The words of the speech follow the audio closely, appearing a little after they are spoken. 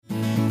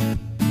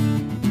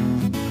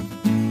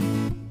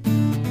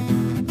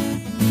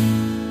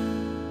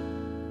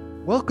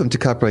Welcome to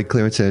Copyright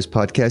Clearance Center's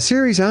podcast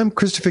series. I'm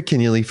Christopher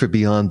Kenneally for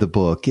Beyond the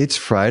Book. It's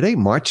Friday,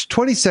 March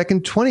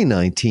 22nd,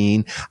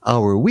 2019.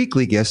 Our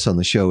weekly guest on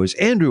the show is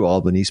Andrew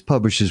Albanese,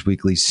 Publishers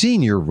Weekly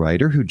senior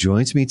writer, who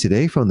joins me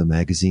today from the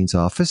magazine's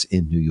office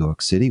in New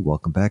York City.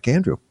 Welcome back,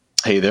 Andrew.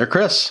 Hey there,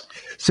 Chris.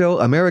 So,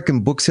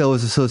 American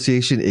Booksellers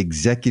Association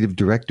Executive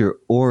Director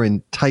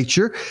Oren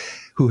Teicher,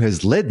 who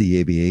has led the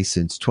ABA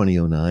since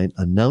 2009,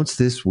 announced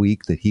this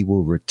week that he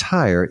will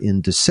retire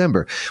in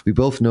December. We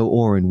both know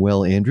Oren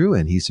well, Andrew,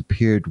 and he's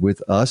appeared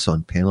with us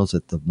on panels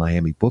at the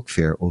Miami Book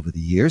Fair over the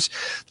years.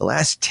 The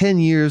last 10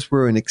 years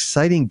were an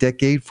exciting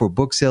decade for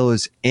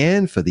booksellers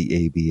and for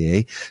the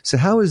ABA. So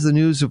how is the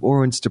news of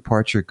Oren's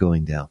departure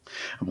going down?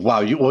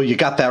 Wow. You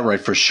got that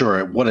right for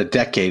sure. What a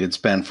decade it's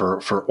been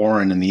for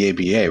Oren and the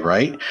ABA,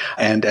 right?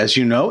 And as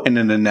you know, in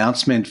an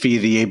announcement via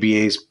the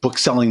ABA's book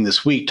selling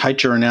this week,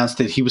 Teicher announced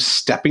that he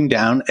was stepping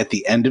down at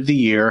the end of the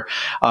year.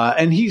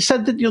 And he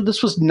said that,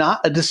 this was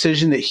not a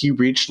decision that he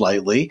reached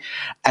lightly,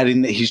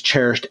 adding that he's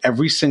cherished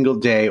every single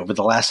day over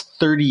the last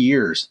 30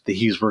 years that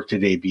he's worked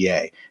at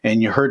ABA.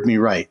 And you heard me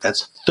right.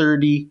 That's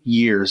 30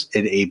 years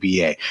at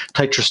ABA.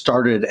 Teicher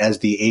started as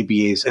the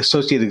ABA's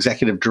Associate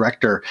Executive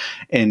Director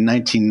in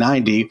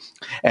 1990,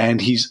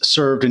 and he's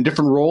served in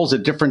different roles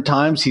at different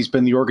times. He's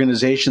been the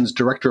organization's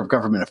Director of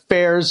Government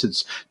Affairs,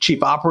 its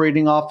Chief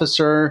Operating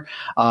Officer.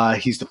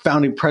 He's the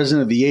founding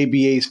president of the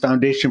ABA's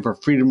Foundation for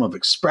Freedom of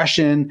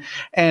Expression.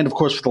 And of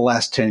course, for the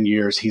last 10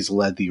 years, he's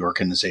led the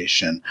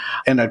organization.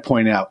 And I'd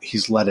point out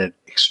he's led it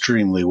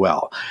extremely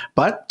well.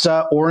 But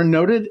Oren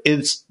noted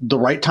it's the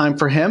right time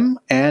for him.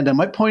 And I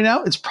might point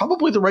out it's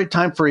probably the right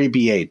time for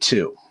ABA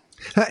too.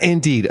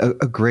 Indeed,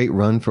 a great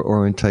run for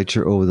Oren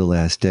Teicher over the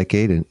last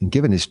decade. And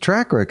given his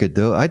track record,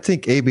 though, I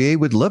think ABA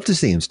would love to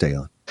see him stay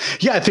on.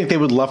 Yeah, I think they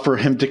would love for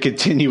him to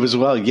continue as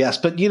well. Yes.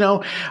 But,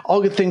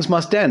 all good things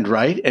must end,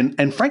 right?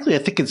 And frankly, I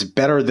think it's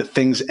better that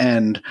things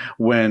end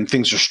when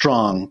things are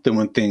strong than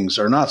when things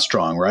are not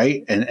strong,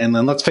 right? And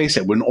then let's face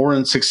it, when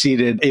Oren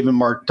succeeded even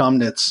Mark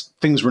Domnitz,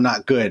 things were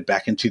not good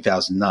back in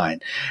 2009.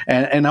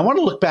 And I want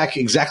to look back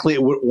exactly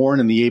at what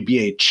Oren and the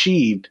ABA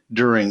achieved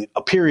during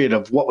a period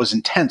of what was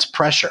intense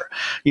pressure.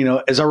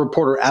 As our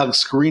reporter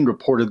Alex Green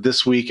reported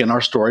this week in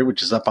our story,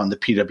 which is up on the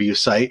PW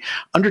site,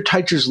 under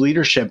Teicher's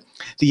leadership,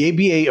 the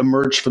ABA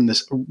emerged from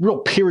this real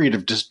period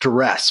of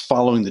distress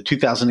following the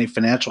 2008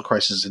 financial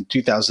crisis in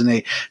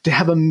 2008 to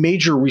have a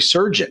major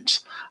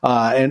resurgence.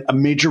 And a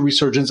major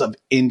resurgence of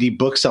indie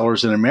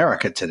booksellers in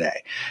America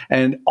today.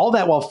 And all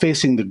that while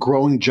facing the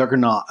growing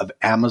juggernaut of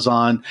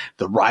Amazon,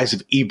 the rise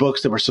of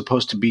ebooks that were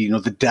supposed to be,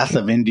 the death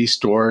of indie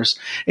stores.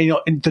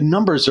 And the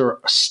numbers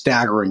are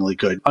staggeringly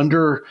good.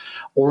 Under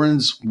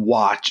Oren's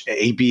watch,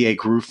 ABA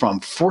grew from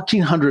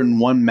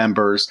 1,401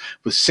 members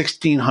with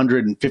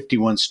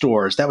 1,651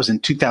 stores. That was in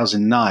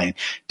 2009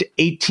 to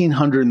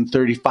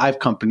 1,835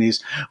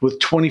 companies with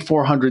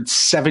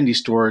 2,470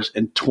 stores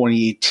in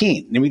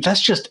 2018. I mean,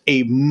 that's just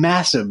a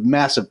massive,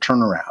 massive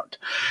turnaround.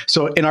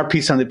 So in our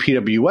piece on the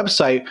PW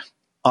website,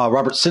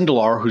 Robert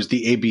Sindelar, who's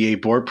the ABA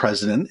board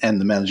president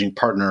and the managing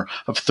partner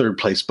of Third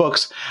Place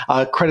Books,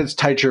 credits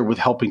Teicher with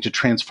helping to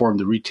transform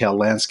the retail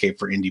landscape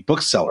for indie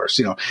booksellers,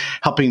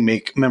 helping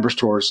make member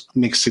stores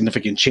make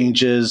significant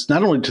changes,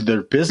 not only to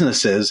their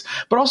businesses,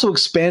 but also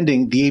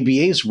expanding the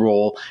ABA's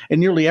role in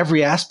nearly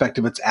every aspect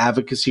of its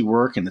advocacy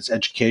work and its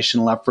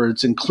educational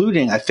efforts,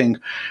 including, I think,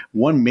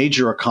 one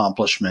major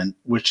accomplishment,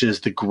 which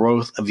is the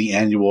growth of the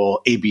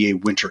annual ABA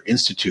Winter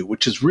Institute,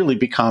 which has really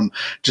become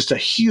just a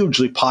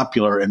hugely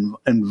popular and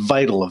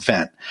vital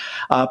event.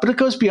 But it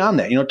goes beyond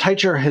that.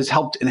 Teicher has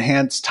helped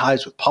enhance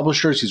ties with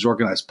publishers. He's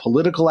organized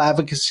political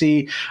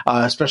advocacy,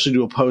 especially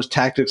to oppose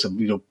tactics of,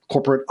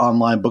 corporate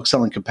online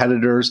bookselling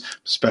competitors,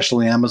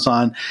 especially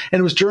Amazon. And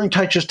it was during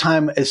Teicher's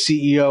time as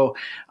CEO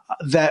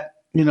that,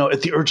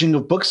 at the urging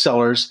of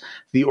booksellers,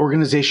 the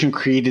organization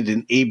created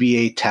an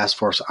ABA task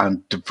force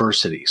on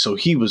diversity. So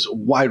he was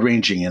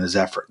wide-ranging in his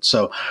efforts.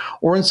 So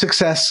Oren's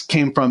success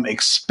came from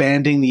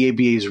expanding the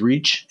ABA's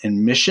reach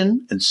and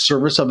mission and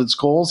service of its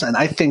goals. And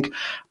I think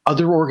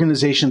other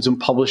organizations in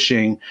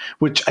publishing,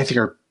 which I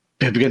think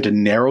have begun to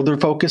narrow their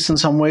focus in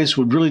some ways,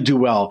 would really do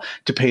well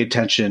to pay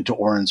attention to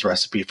Oren's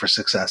recipe for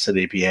success at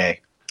ABA.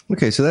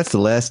 Okay, so that's the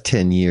last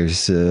 10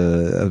 years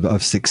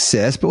of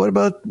success. But what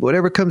about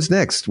whatever comes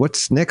next?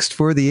 What's next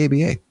for the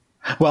ABA?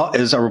 Well,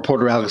 as our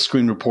reporter Alex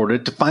Green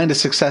reported, to find a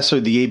successor,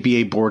 the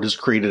ABA board has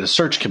created a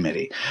search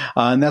committee.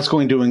 And that's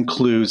going to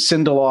include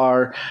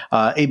Sindelar,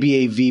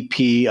 ABA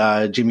VP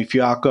Jamie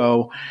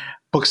Fiocco,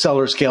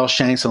 booksellers Gail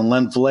Shanks and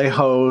Len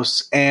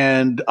Vallejos,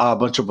 and a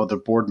bunch of other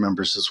board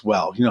members as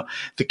well.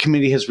 The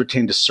committee has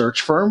retained a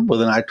search firm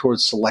with an eye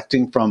towards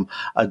selecting from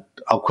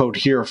I'll quote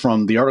here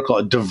from the article,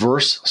 a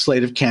diverse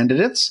slate of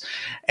candidates.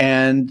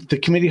 And the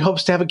committee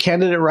hopes to have a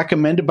candidate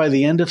recommended by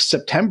the end of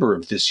September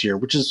of this year,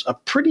 which is a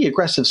pretty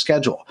aggressive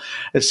schedule.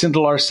 As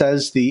Sindelar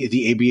says,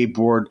 the ABA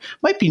board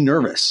might be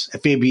nervous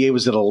if ABA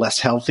was at a less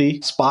healthy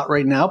spot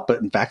right now,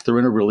 but in fact, they're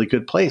in a really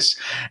good place.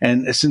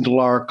 And as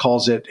Sindelar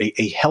calls it,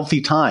 a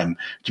healthy time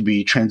to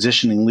be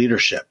transitioning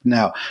leadership.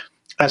 Now,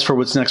 as for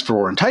what's next for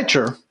Oren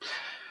Teicher,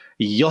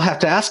 you'll have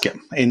to ask him.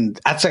 And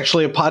that's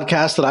actually a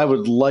podcast that I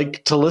would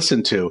like to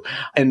listen to.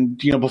 And,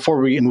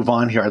 before we move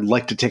on here, I'd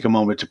like to take a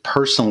moment to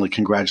personally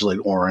congratulate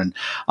Oren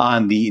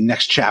on the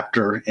next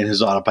chapter in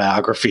his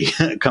autobiography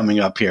coming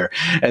up here.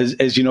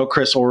 As you know,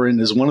 Chris, Oren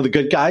is one of the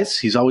good guys.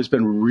 He's always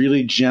been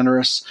really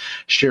generous,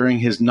 sharing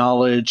his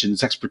knowledge and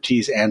his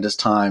expertise and his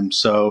time.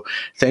 So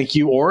thank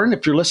you, Oren.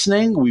 If you're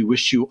listening, we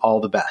wish you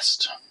all the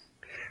best.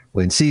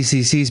 When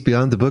CCC's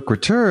Beyond the Book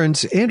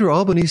returns, Andrew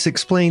Albanese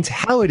explains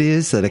how it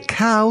is that a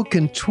cow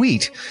can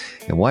tweet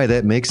and why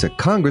that makes a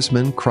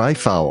congressman cry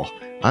foul.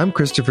 I'm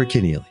Christopher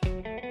Kenneally.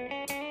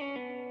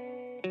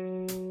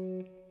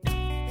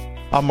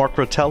 I'm Mark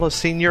Rotella,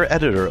 Senior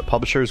Editor at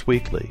Publishers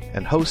Weekly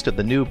and host of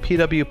the new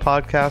PW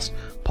podcast,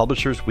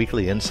 Publishers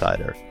Weekly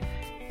Insider.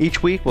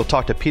 Each week, we'll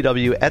talk to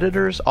PW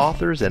editors,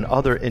 authors, and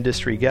other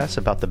industry guests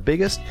about the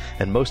biggest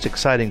and most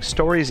exciting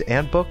stories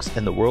and books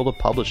in the world of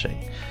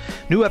publishing.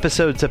 New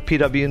episodes of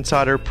PW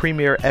Insider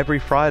premiere every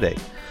Friday.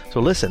 So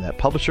listen at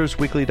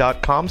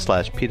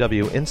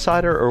publishersweekly.com/PW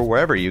Insider or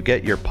wherever you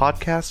get your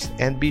podcasts,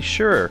 and be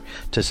sure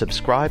to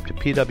subscribe to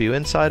PW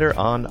Insider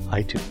on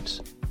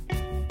iTunes.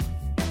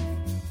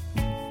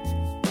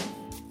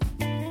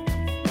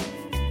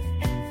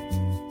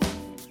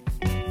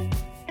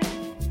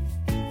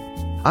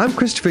 I'm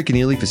Christopher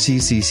Kenneally for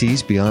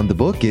CCC's Beyond the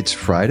Book. It's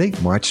Friday,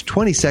 March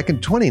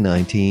 22nd,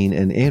 2019,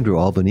 and Andrew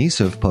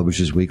Albanese of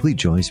Publishers Weekly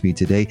joins me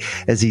today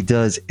as he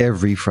does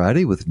every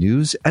Friday with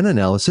news and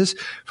analysis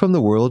from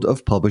the world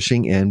of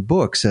publishing and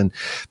books. And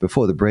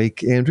before the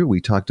break, Andrew, we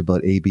talked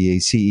about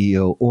ABA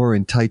CEO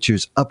Oren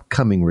Teicher's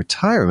upcoming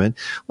retirement.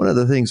 One of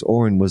the things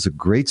Oren was a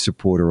great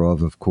supporter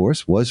of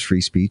course, was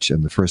free speech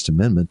and the First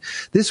Amendment.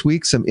 This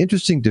week, some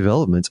interesting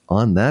developments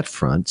on that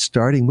front,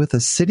 starting with a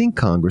sitting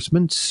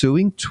congressman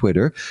suing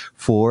Twitter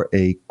for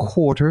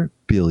 $250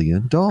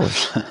 million.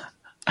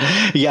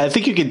 Yeah, I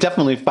think you could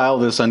definitely file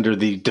this under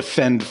the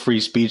defend free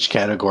speech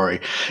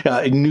category.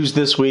 News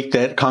this week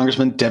that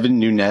Congressman Devin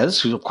Nunes,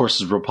 who of course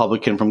is a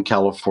Republican from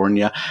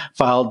California,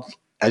 filed,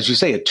 as you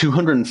say, a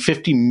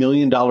 $250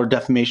 million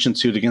defamation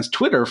suit against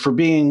Twitter for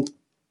being,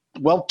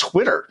 well,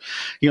 Twitter.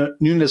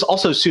 Nunes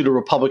also sued a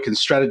Republican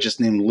strategist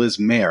named Liz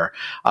Mayer.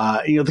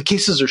 The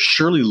cases are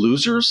surely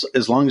losers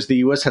as long as the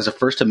U.S. has a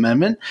First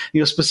Amendment.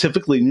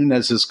 Specifically,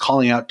 Nunes is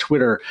calling out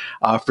Twitter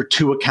for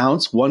two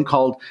accounts, one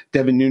called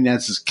Devin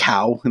Nunes'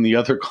 cow and the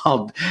other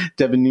called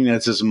Devin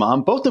Nunes'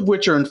 mom, both of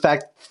which are, in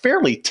fact,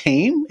 fairly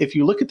tame if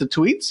you look at the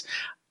tweets,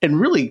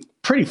 and really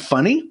pretty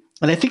funny.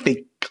 And I think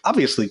they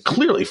obviously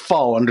clearly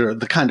fall under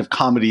the kind of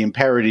comedy and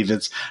parody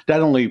that's not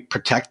only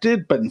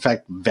protected, but in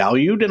fact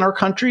valued in our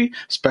country,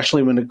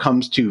 especially when it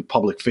comes to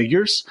public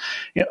figures.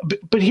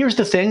 But here's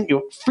the thing,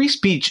 free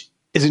speech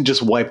isn't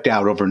just wiped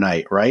out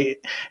overnight, right?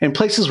 In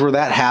places where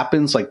that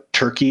happens, like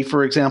Turkey,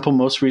 for example,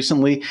 most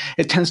recently,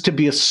 it tends to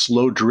be a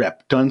slow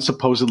drip done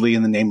supposedly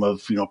in the name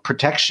of,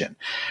 protection.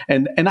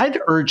 And I'd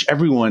urge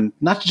everyone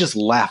not to just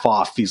laugh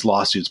off these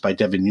lawsuits by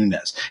Devin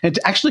Nunes and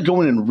to actually go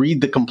in and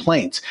read the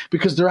complaints,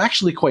 because they're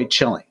actually quite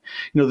chilling.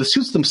 The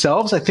suits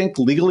themselves, I think,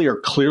 legally are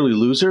clearly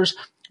losers,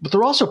 but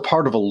they're also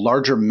part of a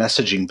larger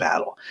messaging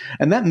battle.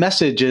 And that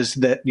message is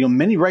that,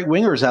 many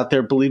right-wingers out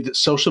there believe that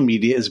social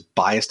media is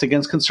biased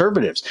against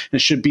conservatives and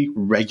should be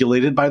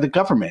regulated by the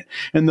government.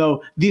 And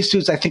though these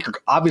suits, I think,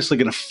 are obviously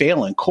going to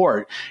fail in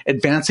court,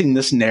 advancing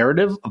this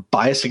narrative of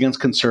bias against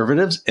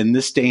conservatives in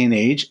this day and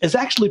age is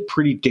actually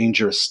pretty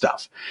dangerous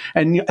stuff.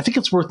 And I think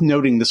it's worth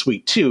noting this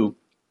week, too,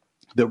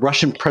 that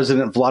Russian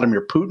President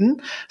Vladimir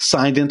Putin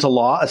signed into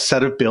law a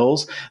set of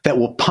bills that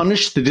will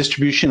punish the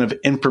distribution of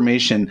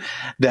information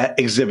that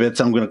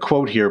exhibits, I'm going to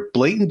quote here,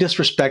 blatant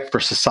disrespect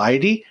for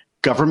society,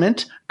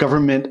 government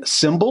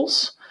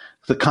symbols,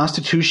 the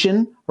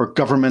Constitution, or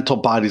governmental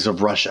bodies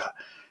of Russia.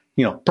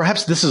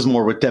 Perhaps this is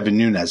more what Devin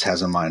Nunes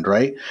has in mind,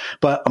 right?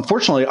 But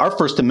unfortunately, our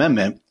First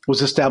Amendment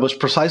was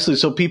established precisely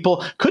so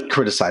people could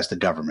criticize the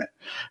government.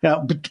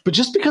 But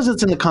just because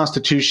it's in the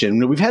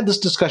Constitution, we've had this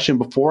discussion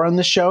before on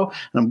this show,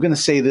 and I'm going to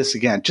say this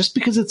again, just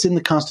because it's in the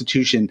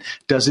Constitution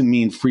doesn't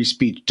mean free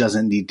speech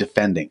doesn't need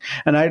defending.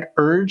 And I'd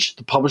urge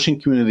the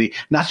publishing community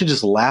not to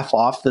just laugh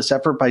off this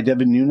effort by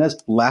Devin Nunes,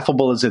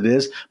 laughable as it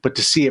is, but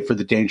to see it for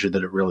the danger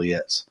that it really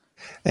is.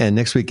 And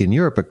next week in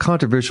Europe, a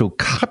controversial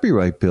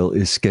copyright bill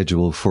is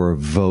scheduled for a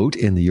vote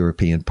in the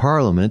European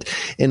Parliament.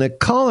 In a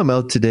column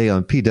out today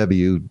on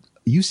PW,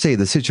 you say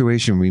the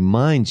situation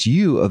reminds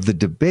you of the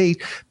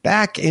debate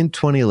back in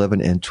 2011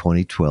 and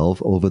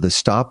 2012 over the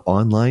Stop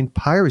Online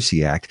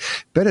Piracy Act,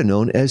 better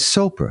known as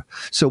SOPA.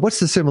 So what's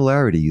the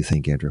similarity, you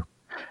think, Andrew?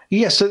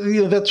 Yes,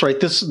 that's right.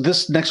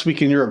 This next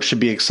week in Europe should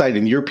be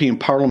exciting. The European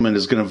Parliament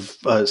is going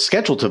to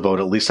schedule to vote,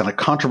 at least, on a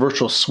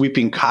controversial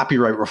sweeping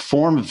copyright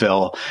reform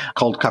bill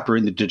called Copyright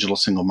in the Digital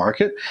Single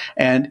Market.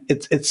 And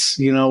it's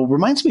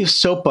reminds me of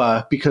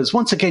SOPA because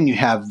once again, you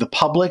have the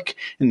public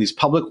and these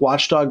public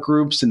watchdog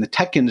groups and the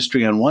tech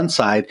industry on one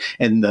side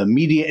and the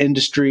media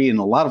industry and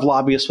a lot of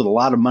lobbyists with a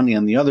lot of money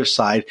on the other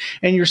side.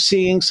 And you're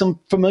seeing some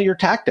familiar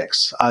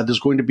tactics. There's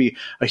going to be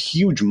a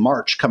huge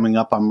march coming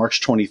up on March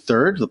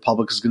 23rd. The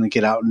public is going to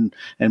get out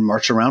and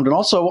march around. And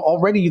also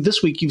already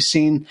this week, you've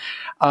seen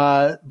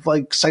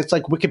like sites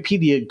like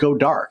Wikipedia go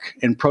dark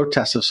in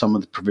protest of some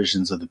of the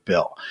provisions of the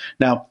bill.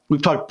 Now,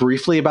 we've talked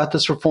briefly about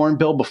this reform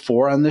bill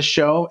before on this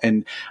show,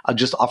 and I'll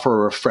just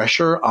offer a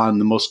refresher on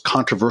the most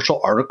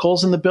controversial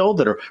articles in the bill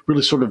that are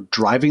really sort of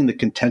driving the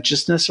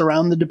contentiousness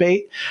around the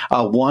debate.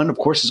 One, of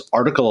course, is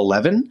Article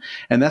 11,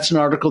 and that's an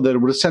article that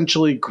would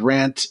essentially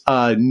grant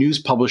news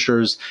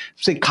publishers,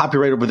 say,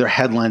 copyright over their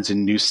headlines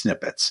and news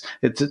snippets.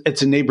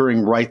 It's a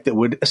neighboring right that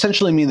would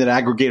essentially mean that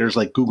aggregators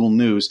like Google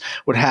News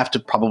would have to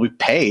probably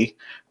pay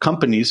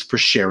companies for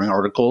sharing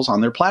articles on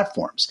their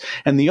platforms.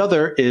 And the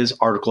other is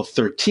Article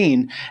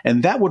 13,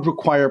 and that would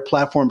require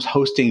platforms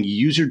hosting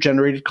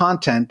user-generated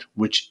content,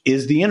 which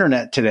is the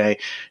internet today,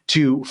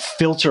 to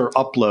filter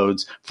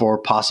uploads for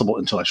possible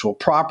intellectual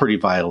property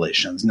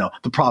violations. Now,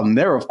 the problem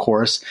there, of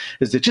course,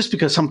 is that just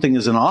because something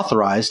is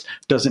unauthorized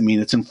doesn't mean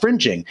it's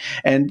infringing.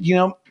 And,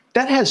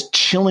 that has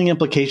chilling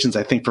implications,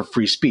 I think, for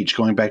free speech.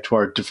 Going back to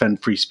our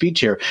defend free speech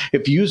here,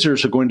 if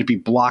users are going to be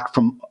blocked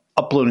from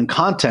uploading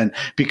content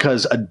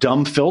because a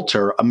dumb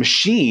filter, a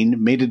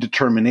machine made a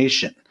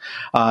determination.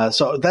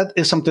 So that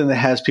is something that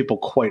has people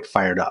quite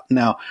fired up.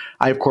 Now,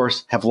 I, of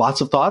course, have lots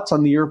of thoughts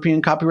on the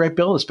European copyright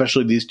bill,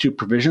 especially these two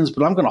provisions,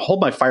 but I'm going to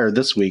hold my fire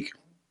this week,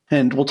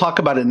 and we'll talk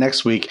about it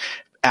next week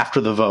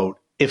after the vote,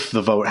 if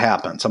the vote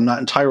happens. I'm not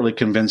entirely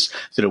convinced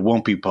that it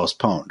won't be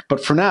postponed.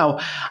 But for now,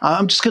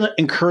 I'm just going to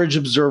encourage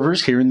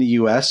observers here in the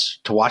U.S.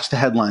 to watch the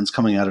headlines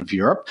coming out of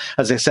Europe.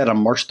 As I said, on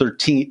March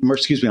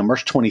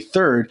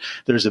 23rd,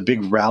 there's a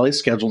big rally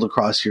scheduled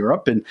across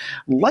Europe. And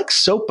like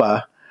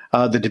SOPA,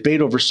 the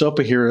debate over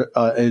SOPA here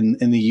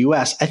in the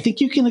U.S., I think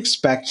you can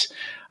expect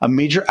a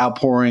major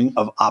outpouring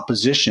of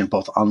opposition,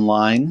 both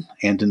online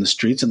and in the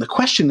streets. And the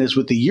question is,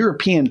 with the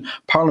European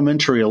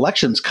parliamentary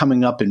elections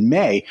coming up in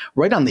May,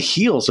 right on the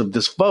heels of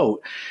this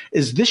vote,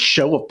 is this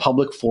show of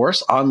public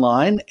force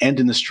online and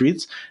in the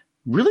streets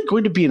really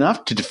going to be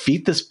enough to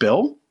defeat this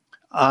bill?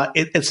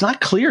 It's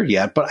not clear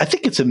yet, but I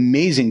think it's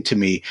amazing to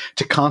me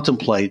to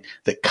contemplate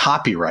that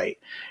copyright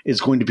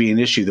is going to be an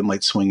issue that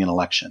might swing an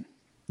election.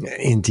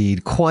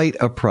 Indeed, quite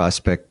a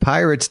prospect.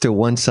 Pirates to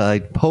one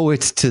side,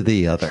 poets to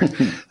the other.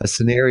 A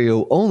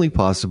scenario only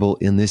possible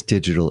in this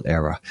digital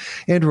era.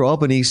 Andrew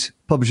Albanese,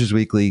 Publishers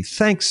Weekly,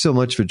 thanks so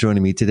much for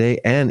joining me today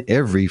and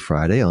every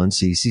Friday on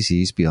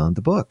CCC's Beyond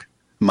the Book.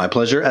 My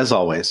pleasure, as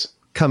always.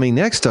 Coming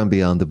next on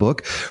Beyond the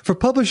Book, for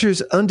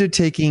publishers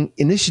undertaking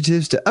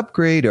initiatives to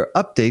upgrade or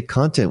update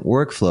content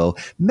workflow,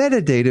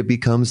 metadata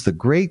becomes the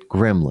great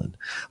gremlin.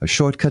 A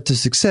shortcut to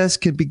success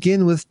can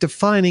begin with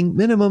defining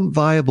minimum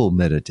viable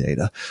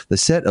metadata, the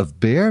set of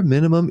bare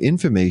minimum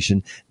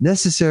information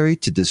necessary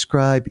to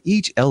describe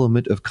each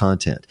element of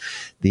content.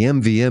 The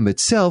MVM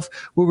itself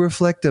will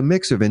reflect a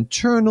mix of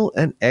internal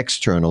and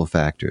external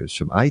factors,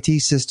 from IT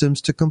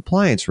systems to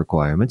compliance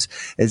requirements,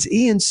 as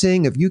Ian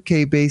Singh of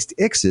UK-based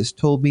Ixis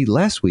told me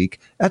last week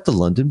at the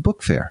London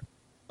Book Fair.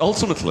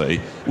 Ultimately,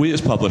 we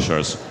as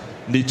publishers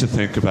need to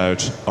think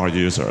about our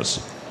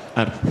users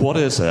and what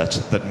is it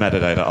that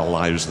metadata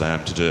allows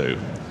them to do.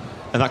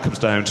 And that comes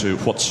down to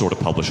what sort of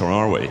publisher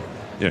are we?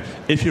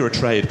 If you're a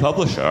trade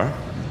publisher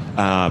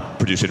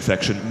producing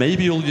fiction,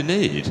 maybe all you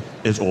need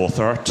is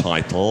author,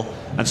 title,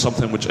 and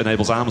something which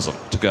enables Amazon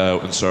to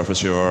go and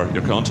surface your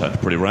content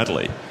pretty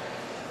readily.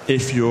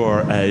 If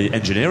you're an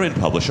engineering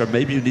publisher,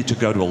 maybe you need to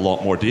go to a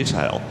lot more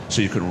detail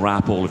so you can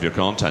wrap all of your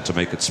content to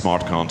make it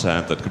smart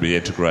content that can be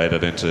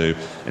integrated into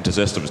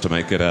systems to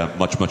make it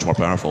much, much more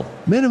powerful.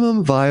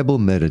 Minimum viable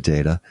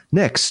metadata,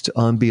 next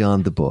on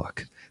Beyond the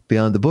Book.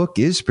 Beyond the Book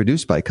is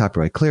produced by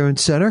Copyright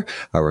Clearance Center.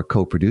 Our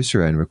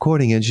co-producer and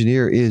recording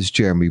engineer is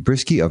Jeremy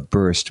Brisky of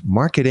Burst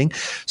Marketing.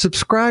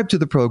 Subscribe to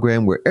the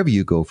program wherever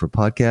you go for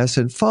podcasts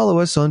and follow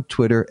us on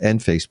Twitter and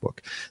Facebook.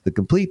 The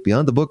complete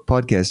Beyond the Book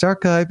podcast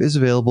archive is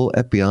available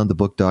at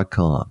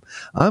beyondthebook.com.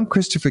 I'm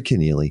Christopher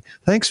Keneally.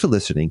 Thanks for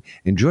listening,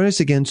 and join us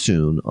again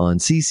soon on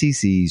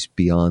CCC's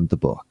Beyond the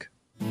Book.